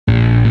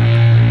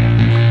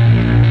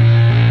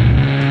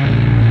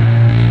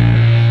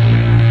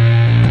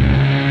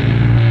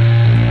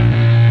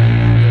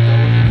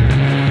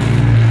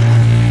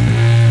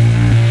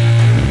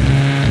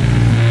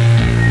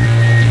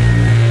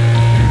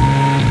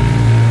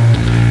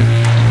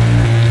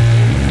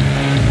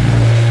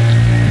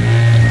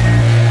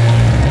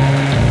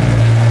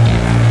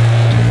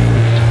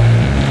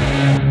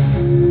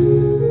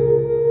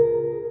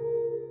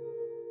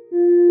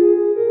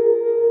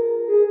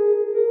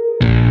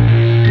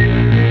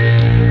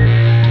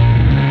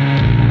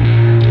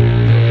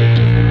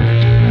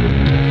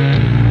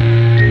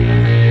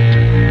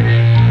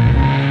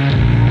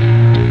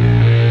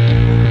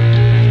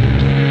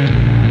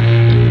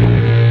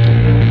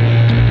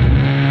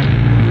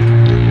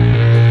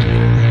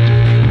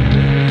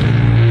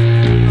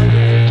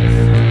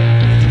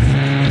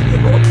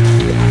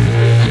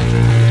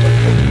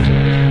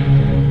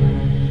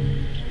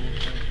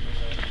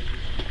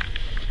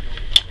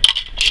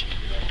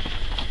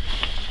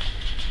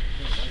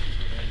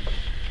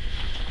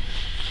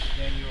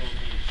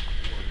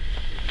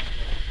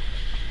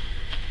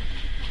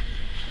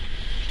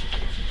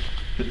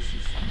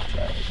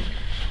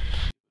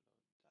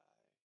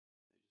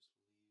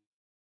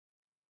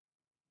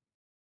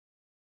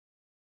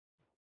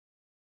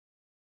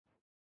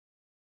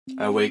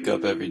I wake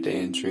up every day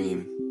and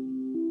dream.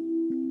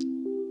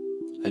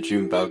 I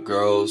dream about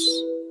girls.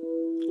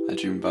 I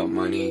dream about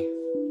money.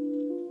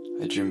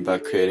 I dream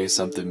about creating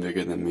something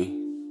bigger than me.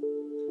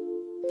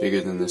 Bigger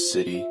than the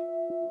city.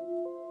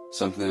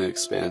 Something that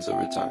expands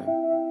over time.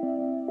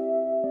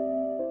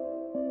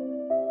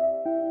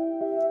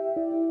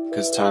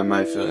 Because time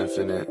might feel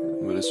infinite,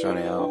 but it's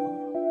running out.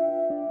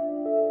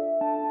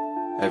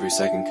 Every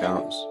second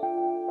counts.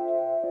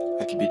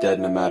 I could be dead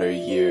in a matter of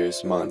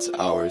years, months,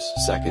 hours,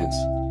 seconds.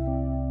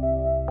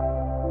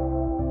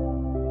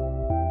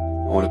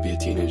 I want to be a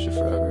teenager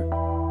forever.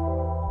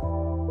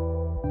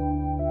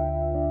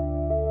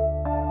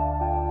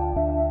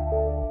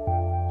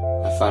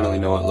 I finally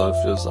know what love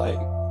feels like.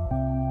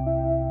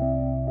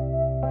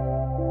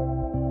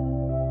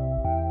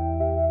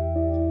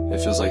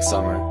 It feels like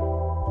summer.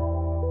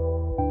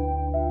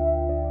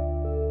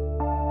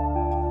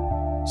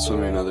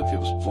 Swimming in other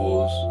people's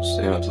pools,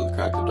 staying up till the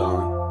crack of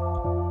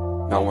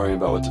dawn. Not worrying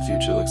about what the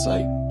future looks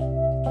like.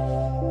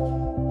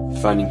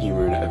 Finding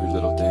humor in every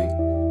little thing.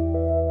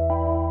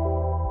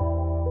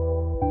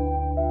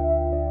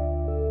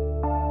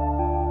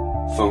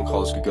 Phone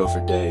calls could go for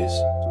days.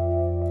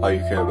 All you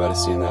care about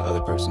is seeing that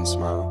other person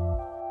smile.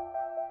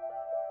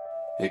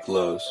 It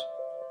glows.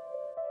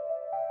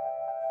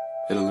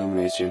 It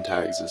illuminates your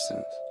entire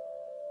existence.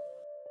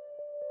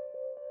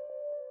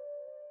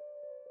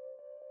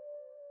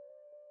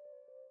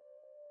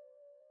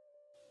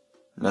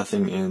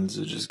 Nothing ends,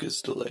 it just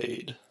gets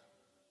delayed.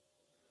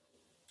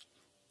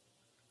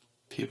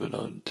 People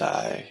don't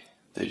die,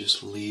 they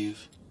just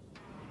leave.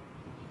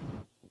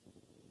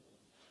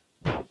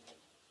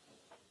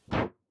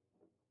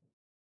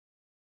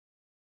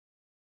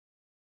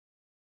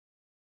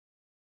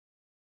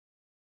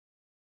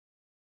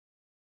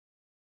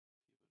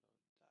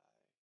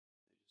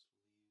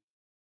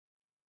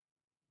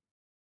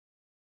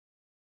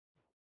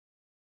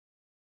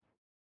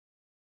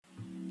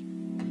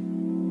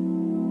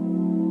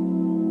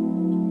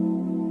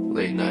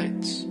 Late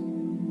nights,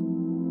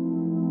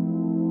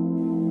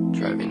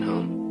 driving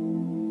home.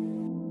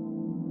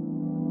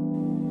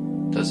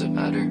 Does it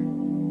matter?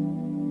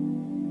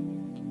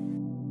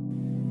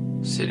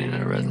 Sitting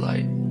at a red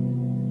light.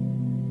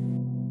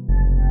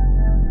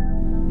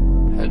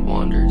 Head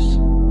wanders.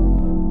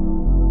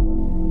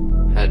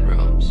 Head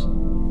roams.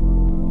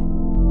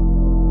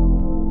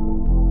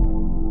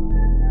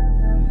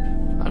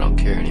 I don't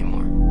care anymore.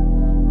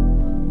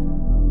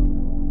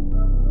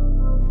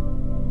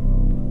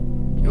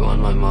 You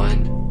on my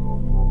mind?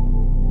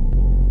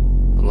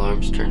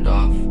 Alarms turned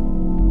off.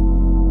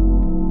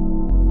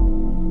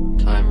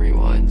 Time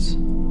rewinds.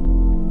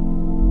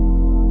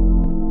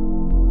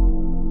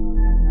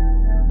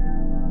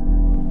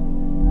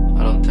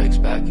 I don't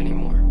text back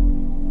anymore.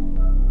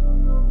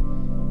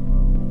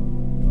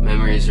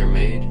 Memories are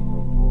made.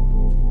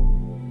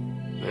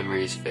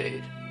 Memories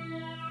fade.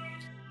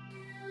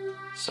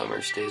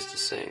 Summer stays the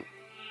same.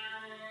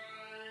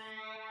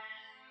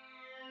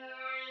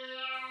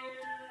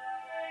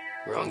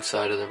 Wrong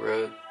side of the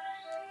road.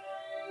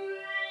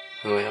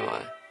 Who am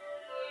I?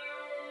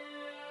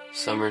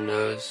 Summer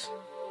knows,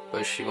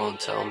 but she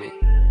won't tell me.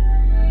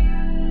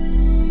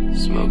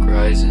 Smoke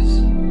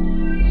rises.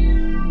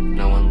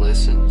 No one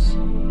listens.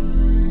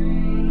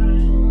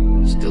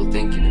 Still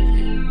thinking of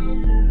you.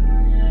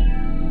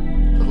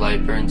 The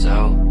light burns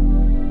out.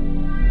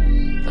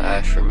 The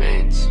ash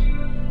remains.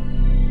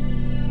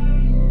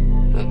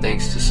 No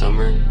thanks to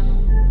summer,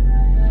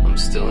 I'm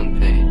still in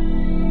pain.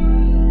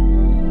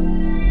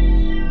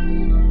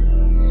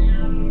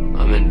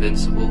 I'm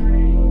invincible,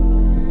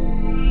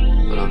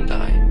 but I'm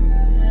dying.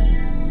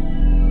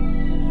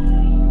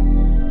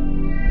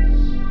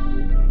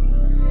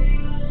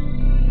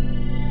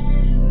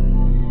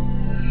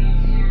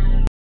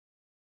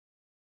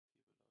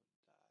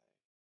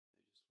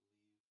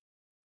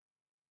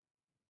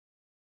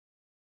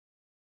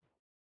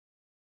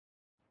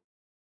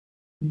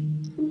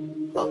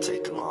 I'll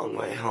take the long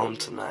way home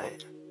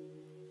tonight.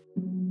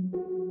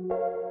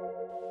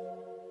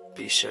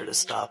 Be sure to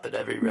stop at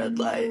every red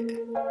light.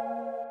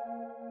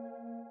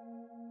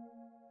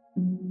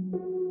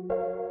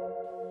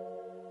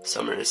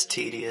 Summer is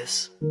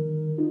tedious.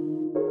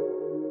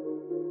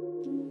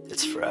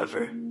 It's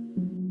forever.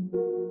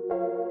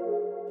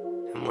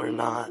 And we're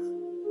not.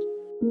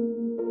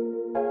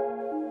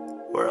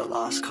 We're a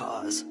lost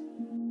cause.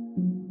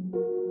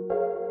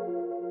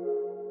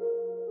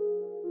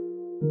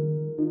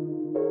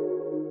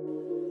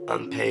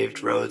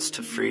 Unpaved roads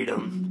to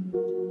freedom.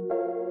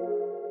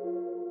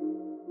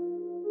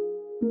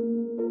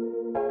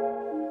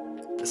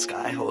 The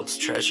sky holds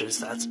treasures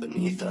that's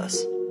beneath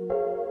us.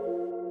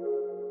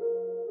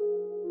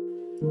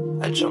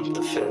 I jumped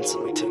the fence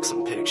and we took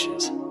some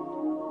pictures.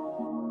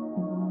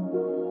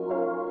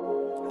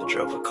 I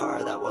drove a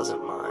car that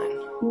wasn't mine,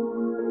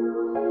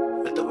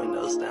 with the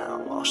windows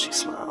down while she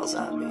smiles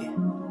at me.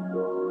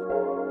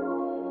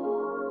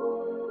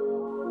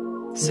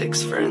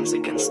 6 friends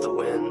against the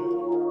wind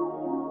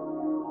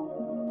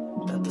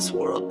that this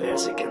world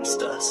bears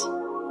against us.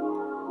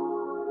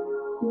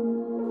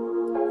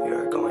 We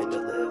are going to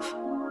live.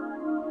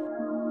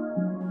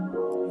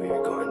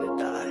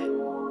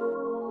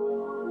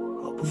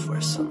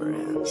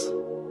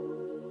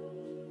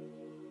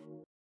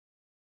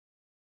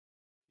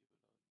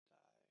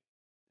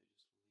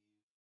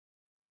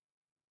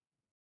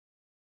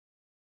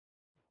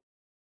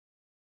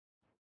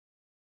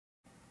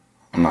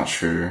 I'm not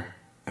sure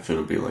if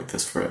it'll be like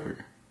this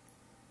forever,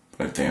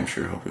 but I damn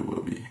sure hope it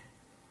will be.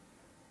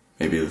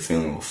 Maybe the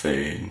feeling will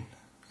fade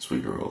as we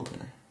grow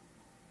older.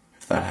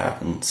 If that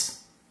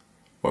happens,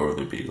 what will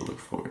there be to look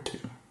forward to?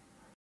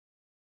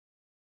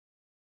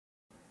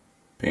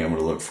 Being able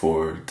to look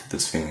forward to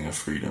this feeling of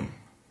freedom.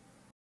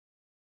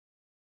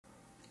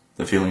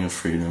 The feeling of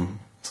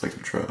freedom is like a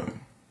drug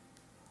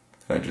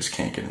that I just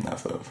can't get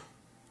enough of.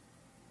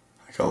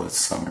 I call it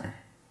summer.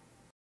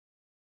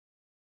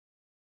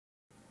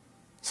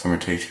 Summer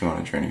takes you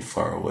on a journey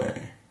far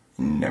away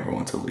and you never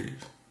want to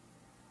leave.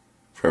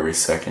 For every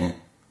second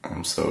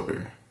I'm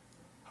sober,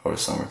 how a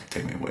summer could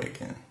take me away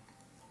again.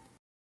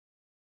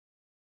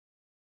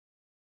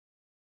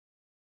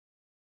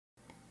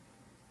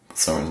 But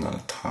summer is not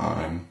a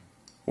time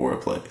or a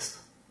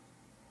place.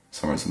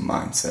 Summer is a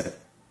mindset.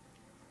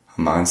 A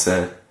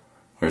mindset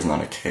where there's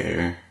not a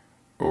care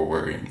or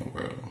worry in the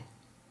world.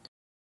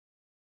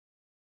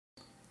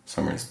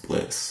 Summer is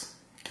bliss,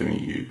 giving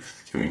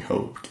youth, giving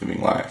hope,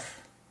 giving life.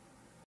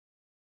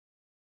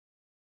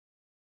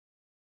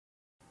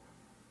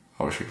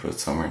 I wish I could put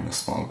summer in a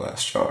small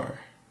glass jar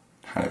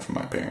and hide it from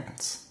my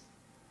parents.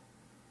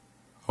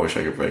 I wish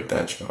I could break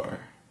that jar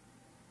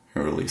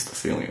and release the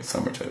feeling of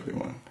summer to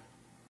everyone.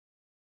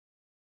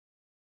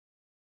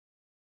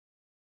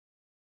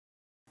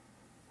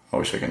 I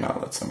wish I could not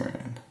let summer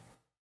end.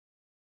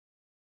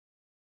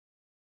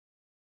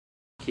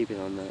 Keep it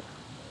on that.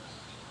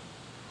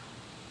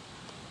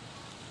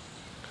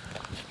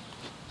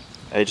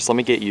 Hey, just let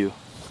me get you.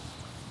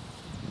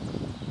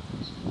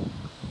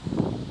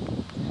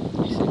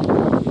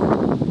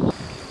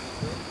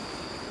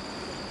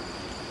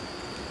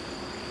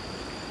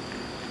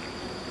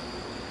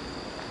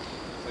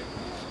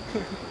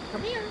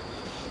 Come here.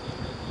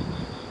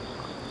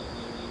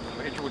 I'm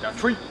gonna hit you with that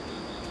tree.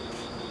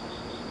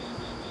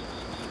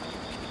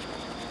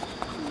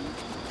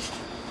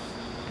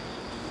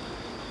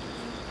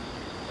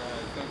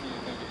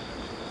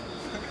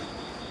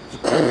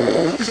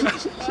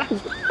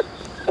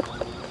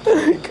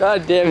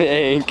 God damn it,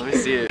 Hank. Let me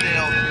see it.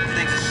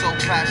 Things are so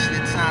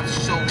passionate, times are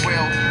so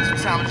real.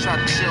 Sometimes I try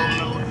to chill,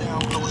 mellow down,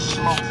 blow a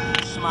smoke.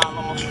 Smile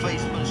on my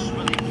face, but it's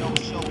really no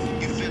joke.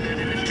 You feel it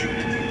in the street,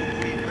 people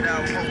breathe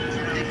without hope.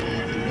 They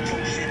going through the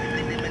motion,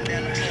 they living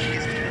down the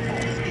focus. The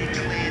focus get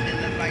cleared and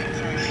the light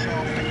turns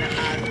sharp and the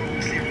eyes grow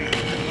teary,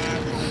 the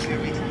mind grows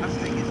weary. I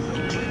think it's so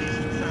pretty,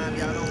 sometimes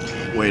y'all don't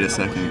get it. Wait a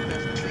second.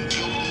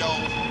 You know,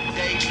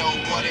 they know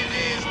what it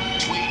is.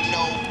 We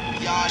know,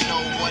 y'all know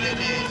what it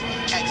is.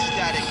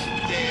 Ecstatic,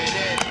 there it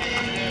is.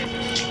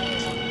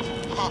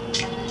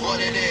 What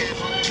it is,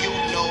 you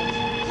know,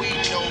 we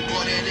know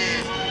what it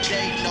is.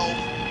 They know,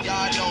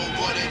 y'all know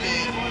what it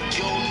is.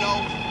 You know,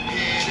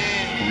 here it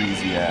is.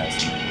 Breezy ass.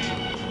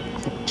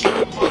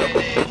 What it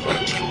is,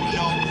 you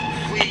know,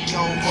 we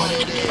know what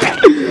it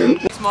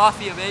is. It's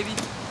Mafia, baby.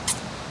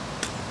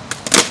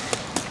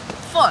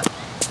 Fuck.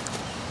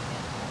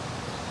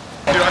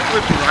 Dude, I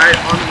flipped right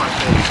onto my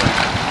face. Like,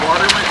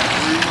 water went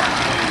through my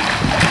face.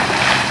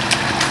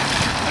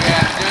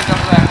 Okay, do it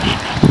double left.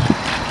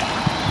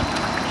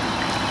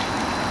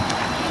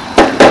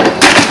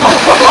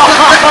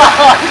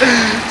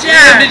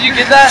 Jack, did you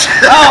get that?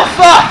 Oh,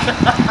 fuck!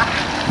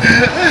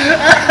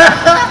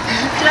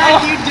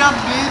 Jack, you dumb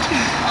bitch.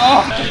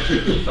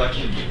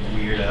 Fucking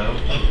weirdo.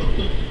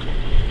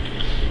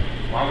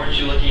 Why weren't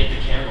you looking at the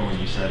camera when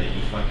you said it,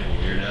 you fucking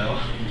weirdo?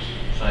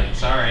 It's like,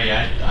 sorry,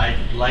 I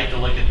like to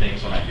look at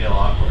things when I feel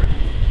awkward.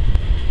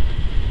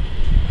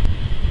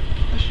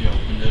 I should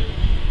opened it.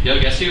 Yo,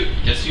 guess who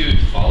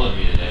followed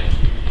me today?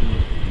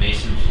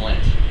 Mason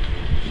Flint.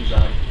 Who's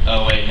that?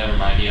 Oh wait, never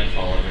mind, he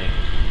unfollowed me.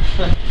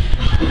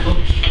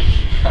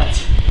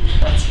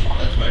 that's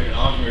fucking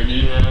awkward,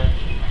 dude. Yeah.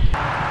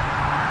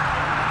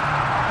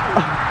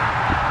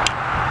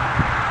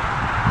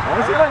 I want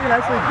to see if I can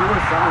actually do a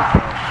summer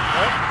show.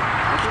 What?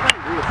 I think I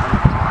can do a summer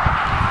show.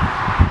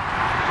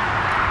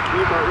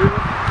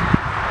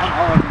 I'm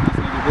all up in this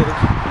nigga,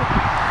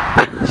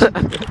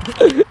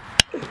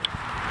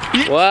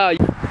 bitch. Wow.